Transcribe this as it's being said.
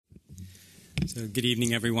So good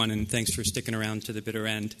evening, everyone, and thanks for sticking around to the bitter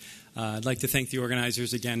end. I'd like to thank the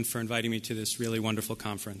organizers again for inviting me to this really wonderful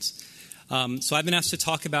conference. So I've been asked to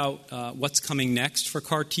talk about what's coming next for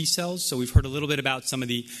CAR T cells. So we've heard a little bit about some of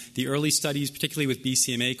the early studies, particularly with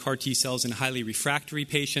BCMA CAR T cells in highly refractory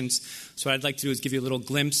patients. So what I'd like to do is give you a little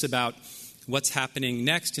glimpse about what's happening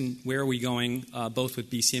next and where are we going, both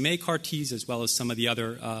with BCMA CAR Ts as well as some of the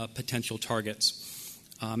other potential targets.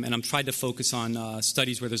 And I'm trying to focus on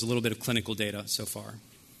studies where there's a little bit of clinical data so far.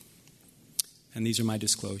 And these are my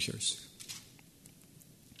disclosures.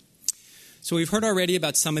 So we've heard already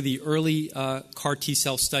about some of the early CAR T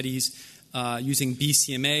cell studies using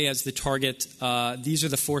BCMA as the target. These are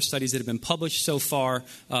the 4 studies that have been published so far.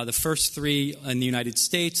 The first 3 in the United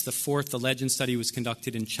States. The 4th, the LEGEND study, was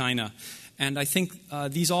conducted in China. And I think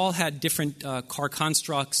these all had different CAR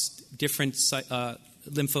constructs, different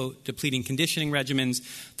lymphodepleting conditioning regimens.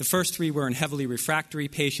 The first 3 were in heavily refractory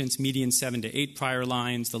patients, median 7 to 8 prior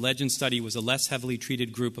lines. The LEGEND study was a less heavily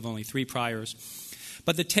treated group of only 3 priors.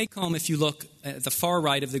 But the take-home, if you look at the far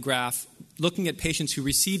right of the graph, looking at patients who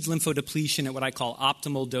received lymphodepletion at what I call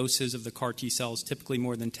optimal doses of the CAR T cells, typically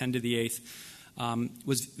more than 10 to the 8th,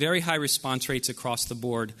 was very high response rates across the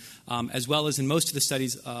board, as well as in most of the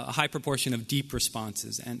studies, a high proportion of deep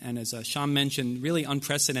responses. And as Sham mentioned, really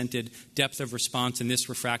unprecedented depth of response in this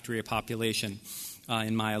refractory population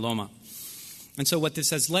in myeloma. And so what this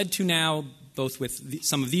has led to now, both with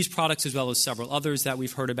some of these products as well as several others that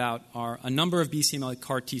we've heard about, are a number of BCMA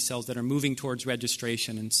CAR T cells that are moving towards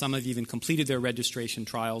registration, and some have even completed their registration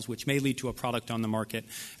trials, which may lead to a product on the market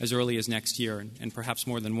as early as next year, and perhaps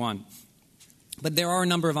more than one. But there are a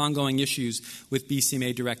number of ongoing issues with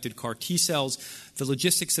BCMA-directed CAR T cells. The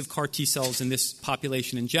logistics of CAR T cells in this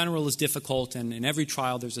population in general is difficult, and in every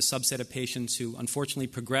trial there's a subset of patients who unfortunately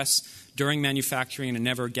progress during manufacturing and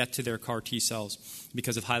never get to their CAR T cells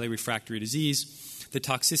because of highly refractory disease. The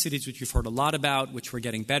toxicities, which you've heard a lot about, which we're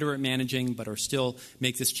getting better at managing, but are still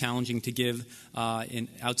make this challenging to give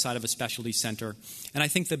outside of a specialty center. And I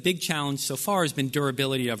think the big challenge so far has been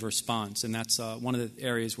durability of response, and that's one of the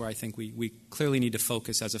areas where I think we clearly need to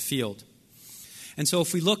focus as a field. And so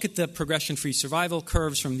if we look at the progression-free survival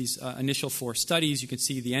curves from these initial 4 studies, you can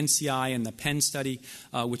see the NCI and the Penn study,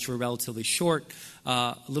 which were relatively short,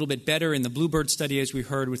 a little bit better in the Bluebird study, as we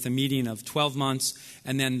heard, with a median of 12 months,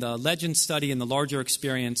 and then the Legend study in the larger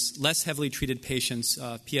experience, less heavily treated patients,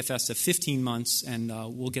 PFS of 15 months, and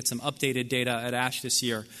we'll get some updated data at ASH this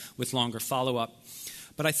year with longer follow-up.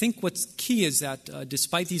 But I think what's key is that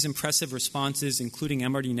despite these impressive responses, including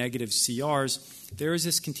MRD-negative CRs, there is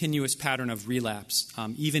this continuous pattern of relapse,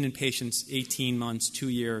 even in patients 18 months, 2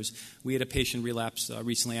 years. We had a patient relapse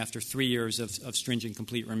recently after 3 years of stringent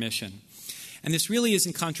complete remission. And this really is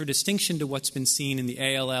in contradistinction to what's been seen in the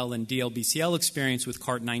ALL and DLBCL experience with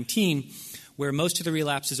CART19, where most of the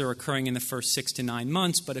relapses are occurring in the first 6 to 9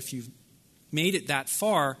 months, but if you've made it that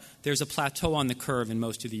far, there's a plateau on the curve in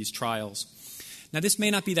most of these trials. Now, this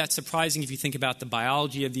may not be that surprising if you think about the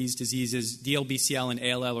biology of these diseases. DLBCL and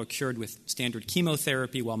ALL are cured with standard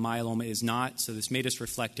chemotherapy, while myeloma is not, so this may just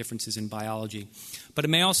reflect differences in biology. But it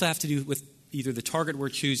may also have to do with either the target we're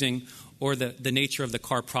choosing or the nature of the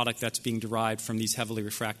CAR product that's being derived from these heavily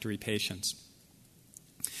refractory patients.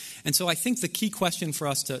 And so I think the key question for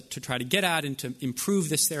us to try to get at and to improve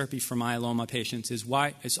this therapy for myeloma patients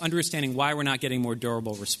is understanding why we're not getting more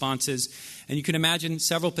durable responses. And you can imagine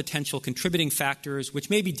several potential contributing factors,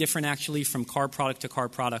 which may be different actually from CAR product to CAR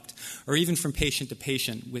product, or even from patient to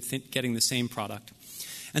patient with getting the same product.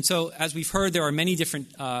 And so, as we've heard, there are many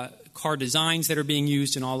different CAR designs that are being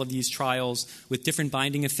used in all of these trials with different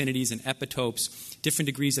binding affinities and epitopes, different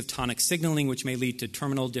degrees of tonic signaling, which may lead to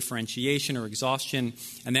terminal differentiation or exhaustion,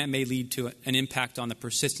 and that may lead to an impact on the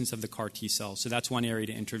persistence of the CAR T cells. So that's one area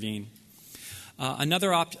to intervene.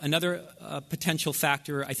 Another potential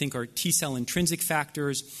factor, I think, are T-cell intrinsic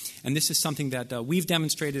factors, and this is something that we've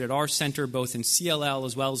demonstrated at our center, both in CLL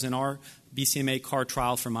as well as in our BCMA CAR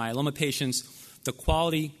trial for myeloma patients. The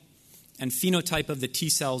quality and phenotype of the T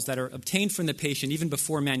cells that are obtained from the patient, even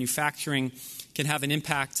before manufacturing, can have an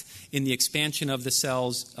impact in the expansion of the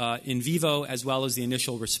cells in vivo as well as the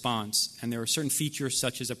initial response. And there are certain features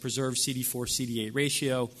such as a preserved CD4-CD8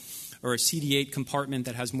 ratio or a CD8 compartment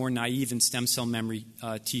that has more naive and stem cell memory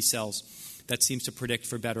T cells that seems to predict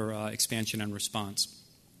for better expansion and response.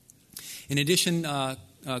 In addition,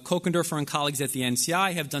 Kokendorfer and colleagues at the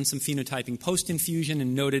NCI have done some phenotyping post-infusion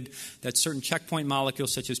and noted that certain checkpoint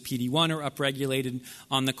molecules such as PD-1 are upregulated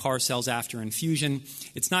on the CAR cells after infusion.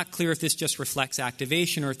 It's not clear if this just reflects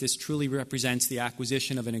activation or if this truly represents the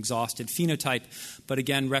acquisition of an exhausted phenotype, but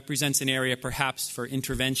again represents an area perhaps for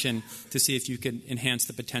intervention to see if you can enhance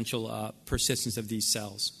the potential persistence of these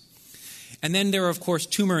cells. And then there are, of course,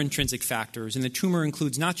 tumor intrinsic factors, and the tumor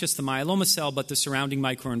includes not just the myeloma cell, but the surrounding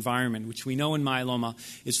microenvironment, which we know in myeloma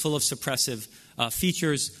is full of suppressive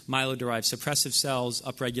features, myeloderived suppressive cells,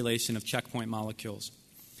 upregulation of checkpoint molecules.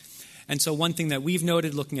 And so one thing that we've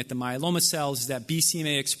noted looking at the myeloma cells is that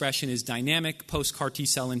BCMA expression is dynamic post-CAR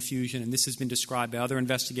T-cell infusion, and this has been described by other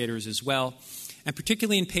investigators as well. And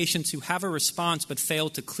particularly in patients who have a response but fail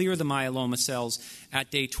to clear the myeloma cells at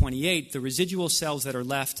day 28, the residual cells that are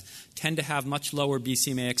left tend to have much lower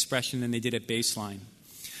BCMA expression than they did at baseline.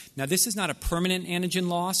 Now, this is not a permanent antigen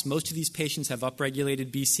loss. Most of these patients have upregulated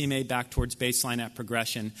BCMA back towards baseline at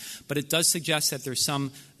progression, but it does suggest that there's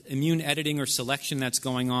some immune editing or selection that's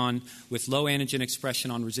going on with low antigen expression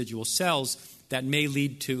on residual cells that may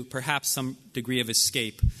lead to perhaps some degree of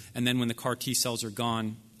escape, and then when the CAR T cells are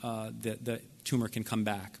gone, the tumor can come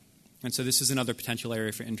back. And so this is another potential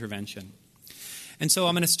area for intervention. And so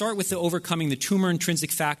I'm going to start with overcoming the tumor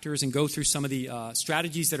intrinsic factors and go through some of the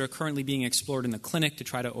strategies that are currently being explored in the clinic to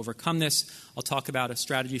try to overcome this. I'll talk about a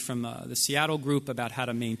strategy from the Seattle group about how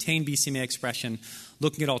to maintain BCMA expression,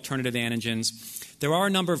 looking at alternative antigens. There are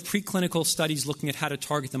a number of preclinical studies looking at how to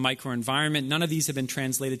target the microenvironment. None of these have been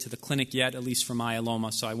translated to the clinic yet, at least for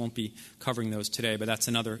myeloma, so I won't be covering those today, but that's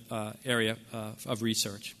another area of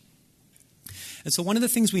research. And so one of the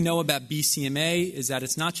things we know about BCMA is that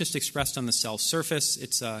it's not just expressed on the cell surface.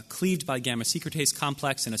 It's cleaved by gamma secretase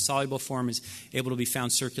complex in a soluble form, is able to be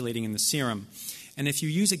found circulating in the serum. And if you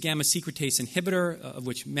use a gamma secretase inhibitor, of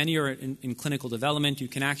which many are in clinical development, you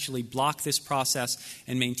can actually block this process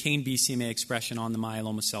and maintain BCMA expression on the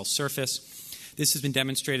myeloma cell surface. This has been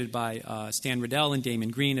demonstrated by Stan Riddell and Damon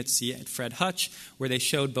Green at Fred Hutch, where they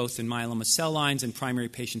showed both in myeloma cell lines and primary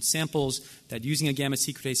patient samples that using a gamma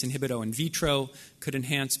secretase inhibitor in vitro could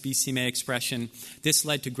enhance BCMA expression. This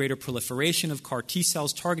led to greater proliferation of CAR T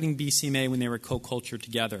cells targeting BCMA when they were co-cultured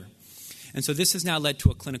together. And so this has now led to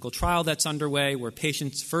a clinical trial that's underway where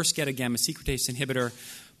patients first get a gamma secretase inhibitor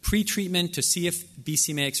pre-treatment to see if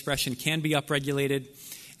BCMA expression can be upregulated.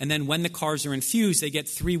 And then when the CARs are infused, they get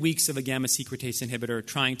 3 weeks of a gamma secretase inhibitor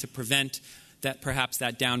trying to prevent that perhaps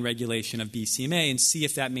that downregulation of BCMA and see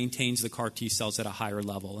if that maintains the CAR T cells at a higher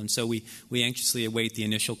level. And so we anxiously await the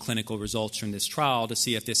initial clinical results from this trial to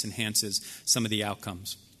see if this enhances some of the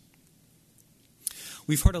outcomes.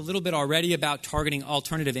 We've heard a little bit already about targeting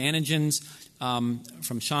alternative antigens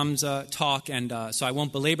from Sham's talk, and so I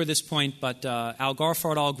won't belabor this point, but Al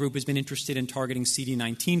Garfar et al. Group has been interested in targeting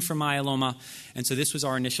CD19 for myeloma, and so this was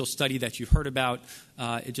our initial study that you heard about.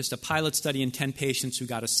 It's just a pilot study in 10 patients who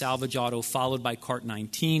got a salvage auto followed by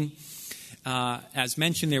CART19. As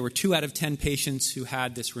mentioned, there were 2 out of 10 patients who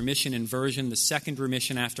had this remission inversion. The second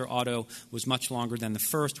remission after auto was much longer than the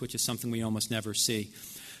first, which is something we almost never see.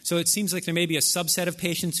 So it seems like there may be a subset of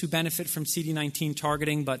patients who benefit from CD19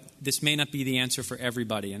 targeting, but this may not be the answer for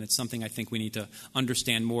everybody, and it's something I think we need to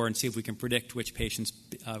understand more and see if we can predict which patients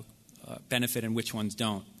benefit and which ones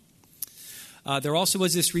don't. There also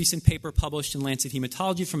was this recent paper published in Lancet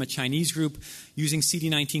Hematology from a Chinese group using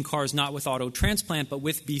CD19 CARs not with auto transplant, but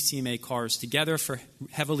with BCMA CARs together for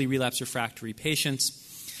heavily relapsed refractory patients.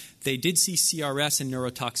 They did see CRS and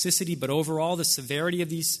neurotoxicity, but overall the severity of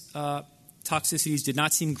these toxicities did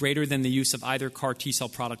not seem greater than the use of either CAR T-cell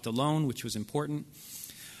product alone, which was important.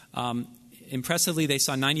 Impressively, they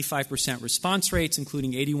saw 95% response rates,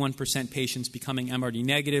 including 81% patients becoming MRD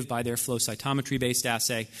negative by their flow cytometry-based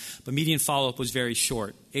assay, but median follow-up was very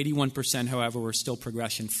short. 81%, however, were still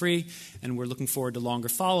progression-free, and we're looking forward to longer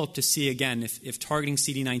follow-up to see, again, if targeting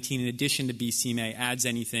CD19 in addition to BCMA adds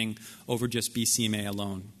anything over just BCMA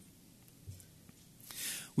alone.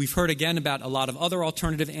 We've heard again about a lot of other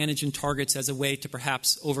alternative antigen targets as a way to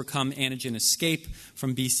perhaps overcome antigen escape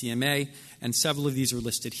from BCMA, and several of these are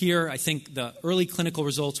listed here. I think the early clinical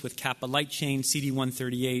results with kappa light chain,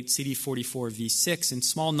 CD138, CD44V6 in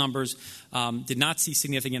small numbers did not see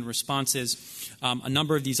significant responses. A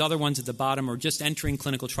number of these other ones at the bottom are just entering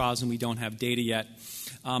clinical trials and we don't have data yet.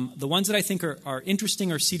 The ones that I think are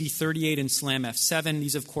interesting are CD38 and SLAM-F7.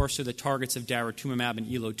 These, of course, are the targets of daratumumab and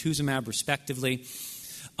elotuzumab, respectively.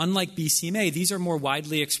 Unlike BCMA, these are more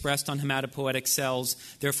widely expressed on hematopoietic cells.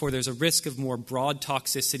 Therefore, there's a risk of more broad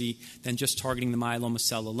toxicity than just targeting the myeloma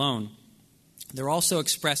cell alone. They're also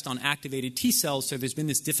expressed on activated T cells, so there's been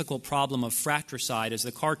this difficult problem of fratricide. As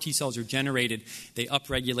the CAR T cells are generated, they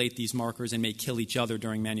upregulate these markers and may kill each other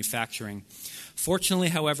during manufacturing. Fortunately,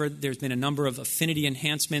 however, there's been a number of affinity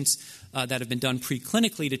enhancements that have been done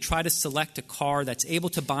preclinically to try to select a CAR that's able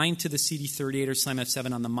to bind to the CD38 or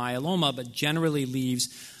SLAMF7 on the myeloma, but generally leaves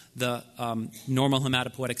the normal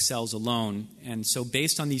hematopoietic cells alone. And so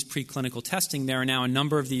based on these preclinical testing, there are now a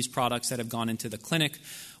number of these products that have gone into the clinic.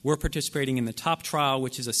 We're participating in the TOP trial,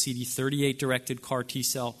 which is a CD38-directed CAR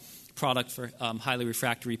T-cell product for highly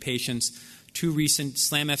refractory patients. 2 recent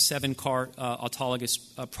SLAMF7 CAR autologous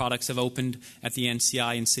products have opened at the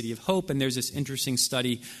NCI in City of Hope, and there's this interesting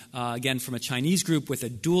study, again, from a Chinese group with a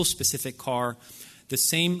dual-specific CAR. The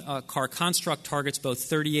same CAR construct targets both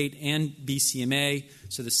 38 and BCMA,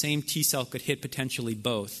 so the same T-cell could hit potentially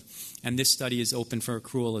both. And this study is open for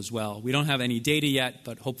accrual as well. We don't have any data yet,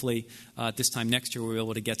 but hopefully at this time next year we'll be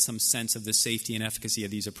able to get some sense of the safety and efficacy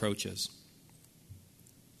of these approaches.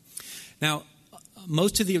 Now,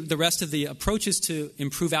 most of the rest of the approaches to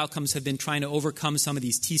improve outcomes have been trying to overcome some of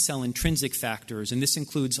these T-cell intrinsic factors, and this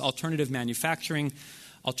includes alternative manufacturing,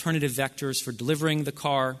 alternative vectors for delivering the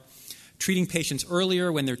CAR, treating patients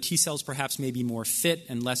earlier when their T cells perhaps may be more fit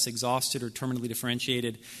and less exhausted or terminally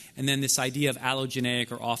differentiated, and then this idea of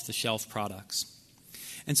allogeneic or off-the-shelf products.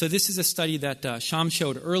 And so this is a study that Sham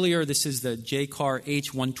showed earlier. This is the JCAR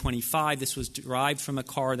H125. This was derived from a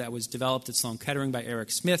CAR that was developed at Sloan Kettering by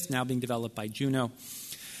Eric Smith, now being developed by Juno.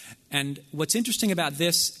 And what's interesting about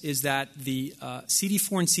this is that the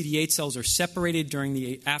CD4 and CD8 cells are separated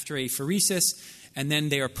after apheresis, and then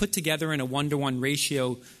they are put together in a 1-to-1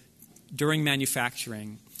 ratio during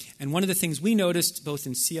manufacturing. And one of the things we noticed both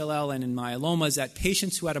in CLL and in myeloma is that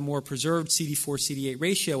patients who had a more preserved CD4-CD8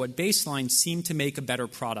 ratio at baseline seemed to make a better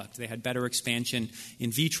product. They had better expansion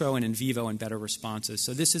in vitro and in vivo and better responses.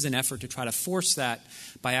 So this is an effort to try to force that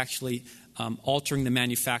by actually altering the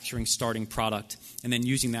manufacturing starting product and then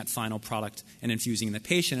using that final product and infusing in the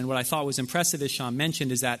patient. And what I thought was impressive, as Sham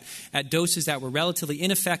mentioned, is that at doses that were relatively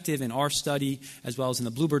ineffective in our study, as well as in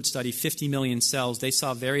the Bluebird study, 50 million cells, they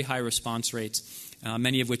saw very high response rates,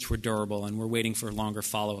 many of which were durable, and we're waiting for longer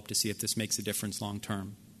follow-up to see if this makes a difference long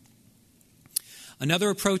term.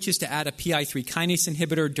 Another approach is to add a PI3 kinase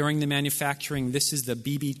inhibitor during the manufacturing. This is the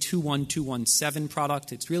BB21217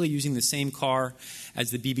 product. It's really using the same CAR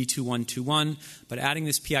as the BB2121, but adding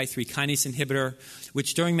this PI3 kinase inhibitor,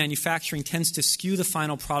 which during manufacturing tends to skew the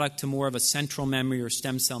final product to more of a central memory or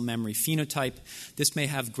stem cell memory phenotype. This may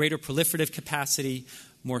have greater proliferative capacity,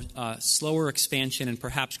 more slower expansion, and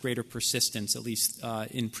perhaps greater persistence, at least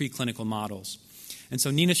in preclinical models. And so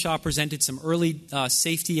Nina Shah presented some early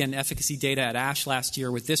safety and efficacy data at ASH last year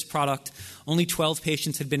with this product. Only 12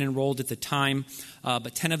 patients had been enrolled at the time,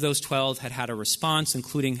 but 10 of those 12 had had a response,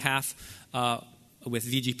 including half with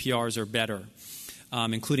VGPRs or better,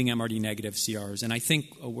 including MRD negative CRs. And I think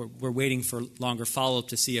we're waiting for longer follow-up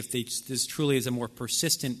to see if this truly is a more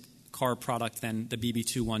persistent CAR product than the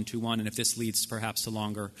BB2121, and if this leads perhaps to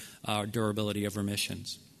longer durability of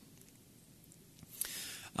remissions.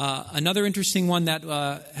 Another interesting one that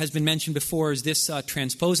has been mentioned before is this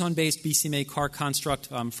transposon-based BCMA CAR construct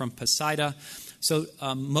from Poseida. So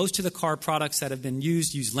most of the CAR products that have been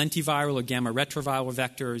used use lentiviral or gamma retroviral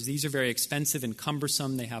vectors. These are very expensive and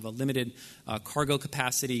cumbersome. They have a limited cargo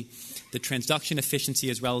capacity. The transduction efficiency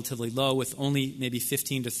is relatively low, with only maybe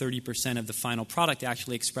 15 to 30% of the final product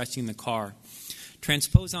actually expressing the CAR.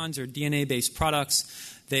 Transposons are DNA-based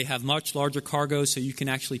products. They have much larger cargoes, so you can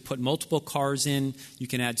actually put multiple CARs in. You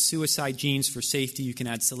can add suicide genes for safety. You can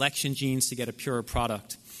add selection genes to get a purer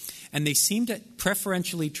product. And they seem to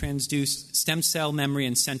preferentially transduce stem cell memory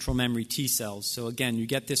and central memory T cells. So again, you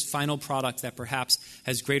get this final product that perhaps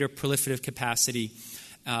has greater proliferative capacity,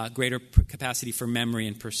 greater capacity for memory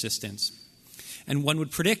and persistence. And one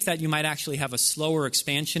would predict that you might actually have a slower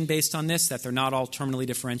expansion based on this, that they're not all terminally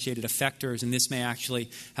differentiated effectors, and this may actually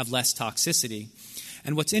have less toxicity.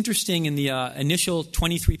 And what's interesting in the initial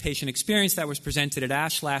 23-patient experience that was presented at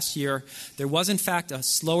ASH last year, there was, in fact, a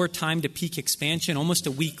slower time to peak expansion, almost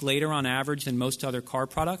a week later on average than most other CAR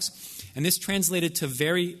products. And this translated to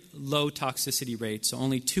very low toxicity rates. So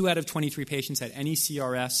only 2 out of 23 patients had any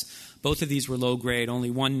CRS. Both of these were low grade, only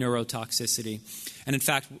 1 neurotoxicity. And in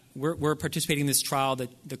fact, we're participating in this trial that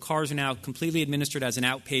the CARs are now completely administered as an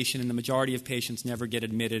outpatient, and the majority of patients never get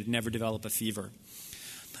admitted, never develop a fever.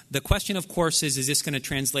 The question, of course, is this going to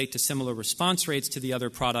translate to similar response rates to the other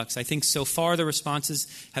products? I think so far the responses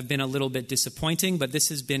have been a little bit disappointing, but this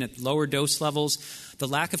has been at lower dose levels. The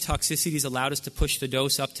lack of toxicities allowed us to push the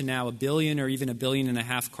dose up to now 1 billion or even 1.5 billion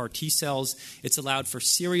CAR T cells. It's allowed for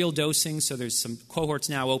serial dosing, so there's some cohorts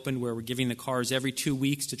now open where we're giving the CARs every 2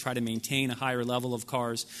 weeks to try to maintain a higher level of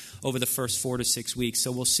CARs over the first 4 to 6 weeks.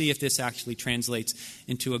 So we'll see if this actually translates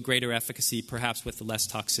into a greater efficacy, perhaps with the less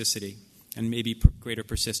toxicity and maybe greater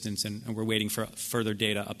persistence, and we're waiting for further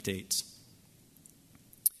data updates.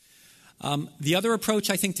 The other approach,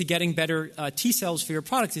 I think, to getting better T cells for your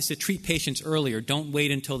product is to treat patients earlier. Don't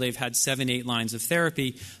wait until they've had 7, 8 lines of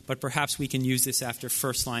therapy, but perhaps we can use this after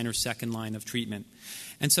first line or second line of treatment.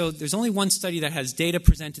 And so there's only one study that has data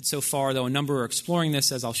presented so far, though a number are exploring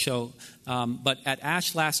this, as I'll show. But at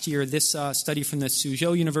ASH last year, this study from the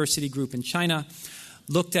Suzhou University group in China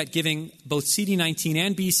looked at giving both CD19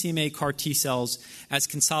 and BCMA CAR T cells as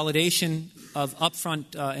consolidation of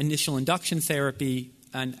upfront initial induction therapy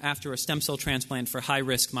and after a stem cell transplant for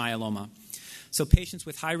high-risk myeloma. So patients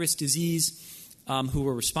with high-risk disease who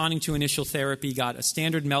were responding to initial therapy got a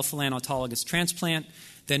standard melphalan autologous transplant,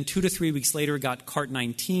 then 2 to 3 weeks later got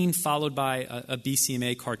CART19 followed by a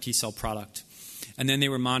BCMA CAR T cell product. And then they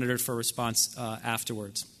were monitored for response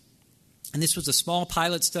afterwards. And this was a small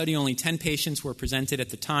pilot study. Only 10 patients were presented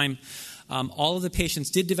at the time. All of the patients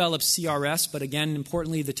did develop CRS, but again,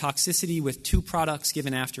 importantly, the toxicity with 2 products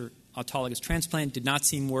given after autologous transplant did not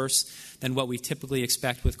seem worse than what we typically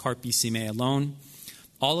expect with CAR BCMA alone.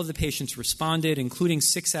 All of the patients responded, including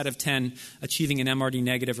 6 out of 10 achieving an MRD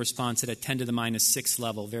negative response at a 10 to the minus 6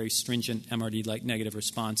 level, very stringent MRD negative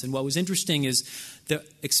response. And what was interesting is the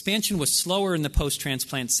expansion was slower in the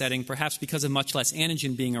post-transplant setting, perhaps because of much less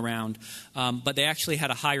antigen being around, but they actually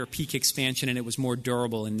had a higher peak expansion and it was more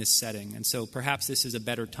durable in this setting. And so perhaps this is a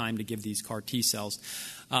better time to give these CAR T cells.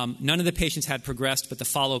 None of the patients had progressed, but the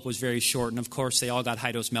follow-up was very short. And, of course, they all got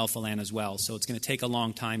high-dose melphalan as well. So it's going to take a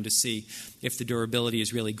long time to see if the durability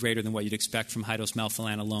is really greater than what you'd expect from high-dose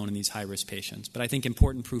melphalan alone in these high-risk patients. But I think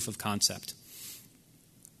important proof of concept.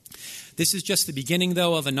 This is just the beginning,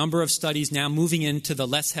 though, of a number of studies now moving into the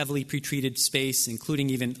less heavily pretreated space, including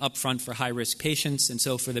even upfront for high-risk patients. And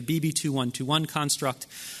so for the BB2121 construct,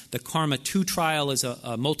 the KarMMa-2 trial is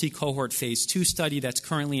a multi-cohort phase 2 study that's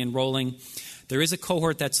currently enrolling. There is a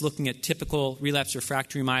cohort that's looking at typical relapse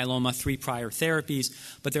refractory myeloma, 3 prior therapies,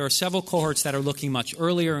 but there are several cohorts that are looking much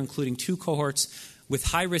earlier, including 2 cohorts with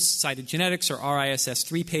high-risk cytogenetics or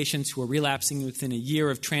RISS3 patients who are relapsing within a year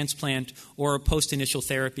of transplant or post-initial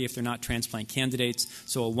therapy if they're not transplant candidates,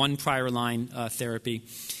 so a 1 prior line therapy.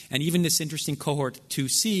 And even this interesting cohort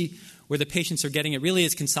 2C, where the patients are getting it really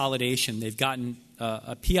as consolidation. They've gotten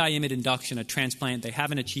a PI-IMiD induction, a transplant. They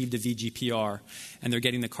haven't achieved a VGPR, and they're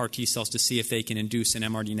getting the CAR T cells to see if they can induce an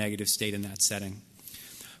MRD negative state in that setting.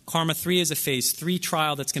 KarMMa-3 is a phase 3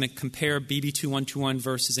 trial that's going to compare BB2121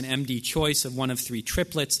 versus an MD choice of one of 3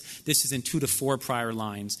 triplets. This is in 2 to 4 prior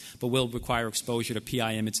lines, but will require exposure to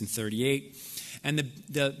PI-IMiDs in 38. And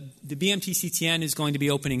the BMT-CTN is going to be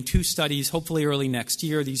opening 2 studies, hopefully early next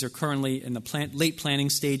year. These are currently in the late planning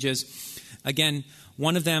stages. Again,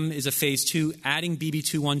 one of them is a phase 2, adding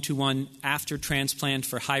BB2121 after transplant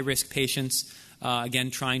for high-risk patients, again,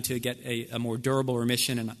 trying to get a more durable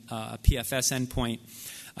remission and a PFS endpoint.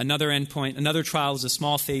 Another trial is a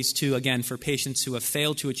small phase 2, again, for patients who have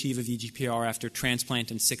failed to achieve a VGPR after transplant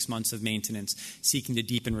and 6 months of maintenance, seeking to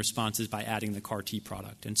deepen responses by adding the CAR T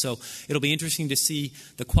product. And so it'll be interesting to see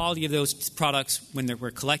the quality of those products when we're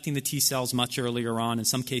collecting the T cells much earlier on, in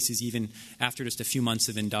some cases even after just a few months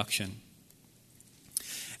of induction.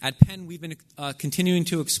 At Penn, we've been continuing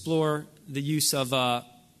to explore the use of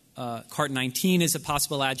CART19 as a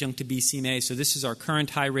possible adjunct to BCMA. So this is our current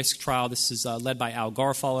high-risk trial. This is led by Al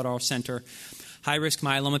Garfal at our center. High-risk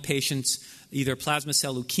myeloma patients, either plasma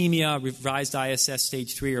cell leukemia, revised ISS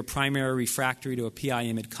stage 3, or primary refractory to a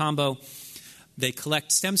PI-IMiD combo. They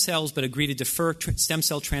collect stem cells but agree to defer stem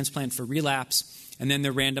cell transplant for relapse, and then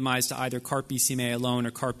they're randomized to either CART BCMA alone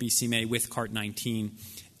or CART BCMA with CART19.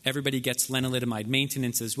 Everybody gets lenalidomide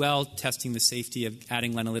maintenance as well, testing the safety of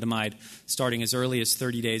adding lenalidomide starting as early as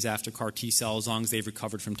 30 days after CAR T cell, as long as they've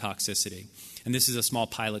recovered from toxicity. And this is a small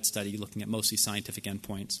pilot study looking at mostly scientific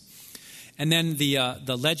endpoints. And then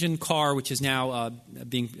the Legend CAR, which is now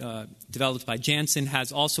being developed by Janssen,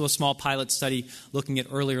 has also a small pilot study looking at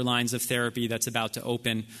earlier lines of therapy that's about to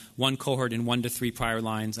open. 1 cohort in 1 to 3 prior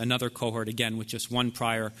lines, another cohort, again, with just 1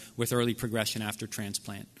 prior with early progression after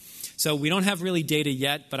transplant. So we don't have really data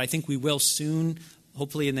yet, but I think we will soon,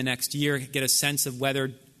 hopefully in the next year, get a sense of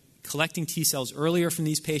whether collecting T cells earlier from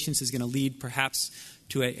these patients is going to lead perhaps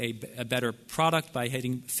to a better product by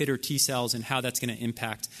hitting fitter T cells, and how that's going to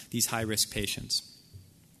impact these high-risk patients.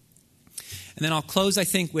 And then I'll close,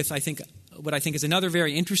 with what I think is another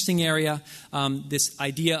very interesting area, this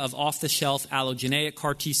idea of off-the-shelf allogeneic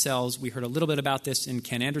CAR T cells. We heard a little bit about this in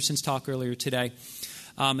Ken Anderson's talk earlier today.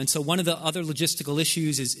 And so one of the other logistical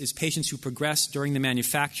issues is patients who progress during the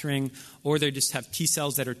manufacturing, or they just have T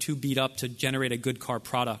cells that are too beat up to generate a good CAR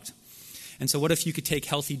product. And so what if you could take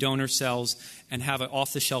healthy donor cells and have an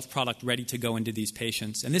off-the-shelf product ready to go into these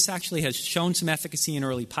patients? And this actually has shown some efficacy in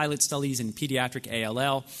early pilot studies in pediatric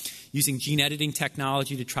ALL, using gene editing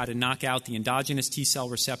technology to try to knock out the endogenous T cell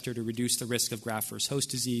receptor to reduce the risk of graft-versus-host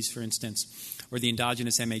disease, for instance, or the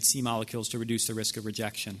endogenous MHC molecules to reduce the risk of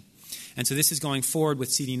rejection. And so this is going forward with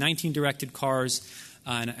CD19-directed CARs,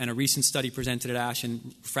 and a recent study presented at ASH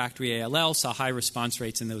in refractory ALL saw high response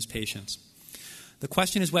rates in those patients. The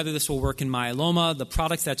question is whether this will work in myeloma. The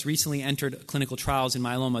product that's recently entered clinical trials in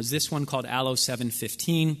myeloma is this one called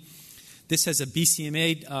ALLO-715. This has a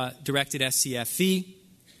BCMA-directed scFv.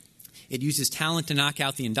 It uses TALENT to knock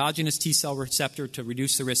out the endogenous T cell receptor to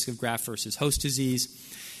reduce the risk of graft-versus-host disease.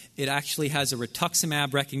 It actually has a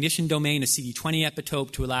rituximab recognition domain, a CD20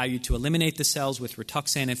 epitope, to allow you to eliminate the cells with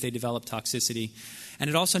Rituxan if they develop toxicity. And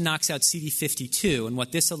it also knocks out CD52. And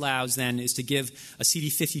what this allows then is to give a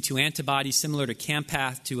CD52 antibody similar to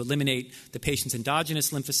Campath to eliminate the patient's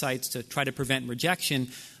endogenous lymphocytes to try to prevent rejection,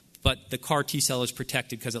 but the CAR T cell is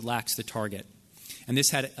protected because it lacks the target. And this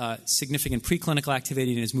had significant preclinical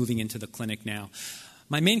activity and is moving into the clinic now.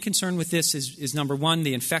 My main concern with this is number one,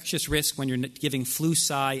 the infectious risk when you're giving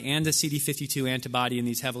flu-cy and a CD52 antibody in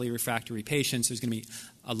these heavily refractory patients. There's going to be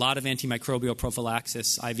a lot of antimicrobial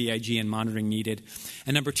prophylaxis, IVIG, and monitoring needed.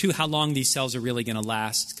 And number two, how long these cells are really going to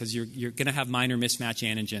last, because you're going to have minor mismatch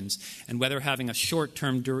antigens, and whether having a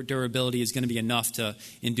short-term durability is going to be enough to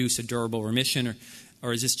induce a durable remission,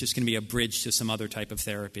 or is this just going to be a bridge to some other type of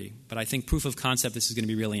therapy? But I think proof of concept, this is going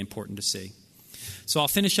to be really important to see. So I'll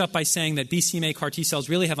finish up by saying that BCMA CAR T cells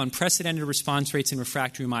really have unprecedented response rates in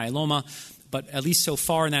refractory myeloma, but at least so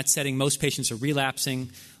far in that setting, most patients are relapsing.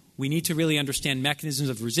 We need to really understand mechanisms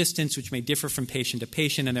of resistance, which may differ from patient to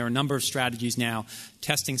patient, and there are a number of strategies now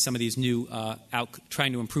testing some of these new,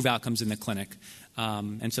 trying to improve outcomes in the clinic.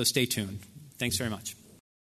 And so stay tuned. Thanks very much.